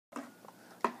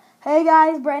Hey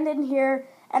guys, Brandon here,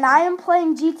 and I am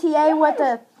playing GTA with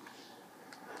a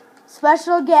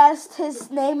special guest. His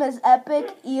name is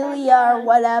Epic Ilia or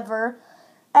whatever,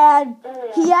 and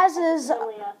he has his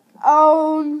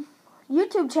own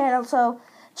YouTube channel, so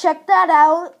check that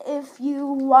out if you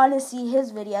want to see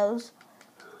his videos.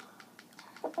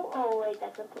 Oh wait,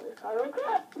 that's a police car. Oh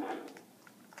crap!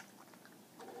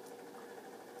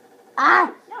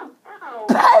 Ah! No! Ow!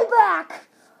 Payback!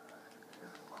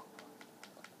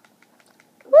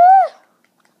 Woo!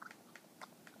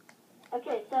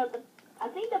 Okay, so I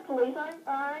think the police are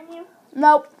on you.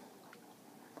 Nope.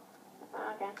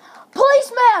 Okay.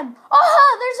 Policeman!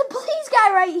 Oh, there's a police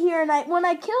guy right here, and when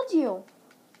I killed you.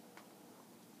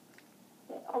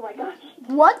 Oh my gosh.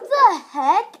 What the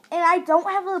heck? And I don't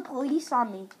have the police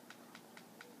on me.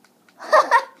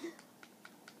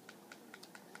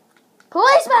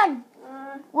 Policeman!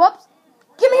 Whoops.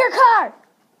 Give me your car.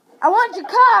 I want your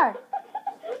car.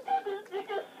 You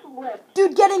just slipped.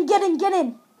 Dude, get in.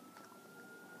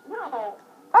 No.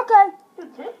 Okay.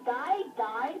 Dude, this guy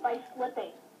died by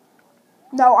slipping.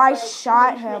 No, I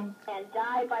shot him. And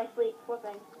died by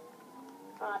slipping.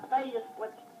 I thought you just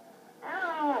slipped.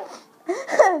 Ow!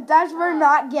 That's for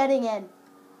not getting in.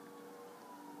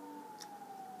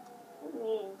 What do you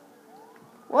mean?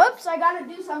 Whoops, I gotta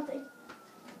do something.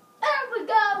 There we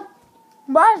go.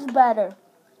 Much better.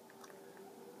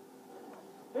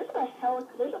 There's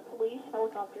a police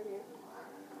helicopter here.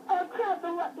 Oh crap, the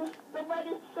light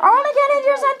is so I want to get in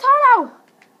your Santoro.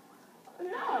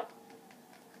 No!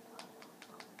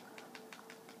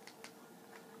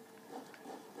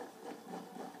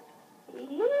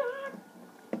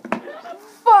 Yeah.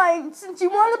 Fine, since you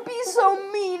want to be so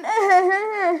mean.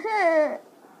 That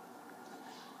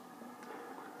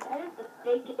is the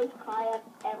fakest cry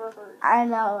I've ever heard. I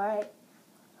know, right?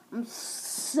 I'm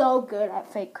so good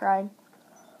at fake crying.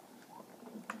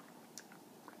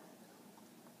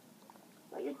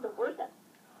 Like, it's the worst at...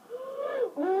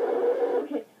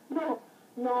 Okay, no.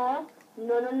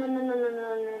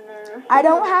 I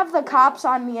don't have the cops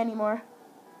on me anymore.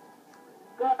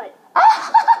 Good.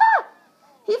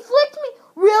 He flicked me.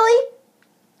 Really?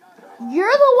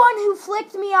 You're the one who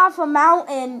flicked me off a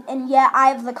mountain, and yet I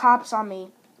have the cops on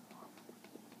me.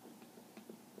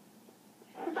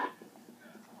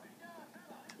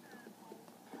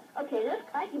 Okay,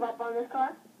 I give up on this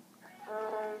car.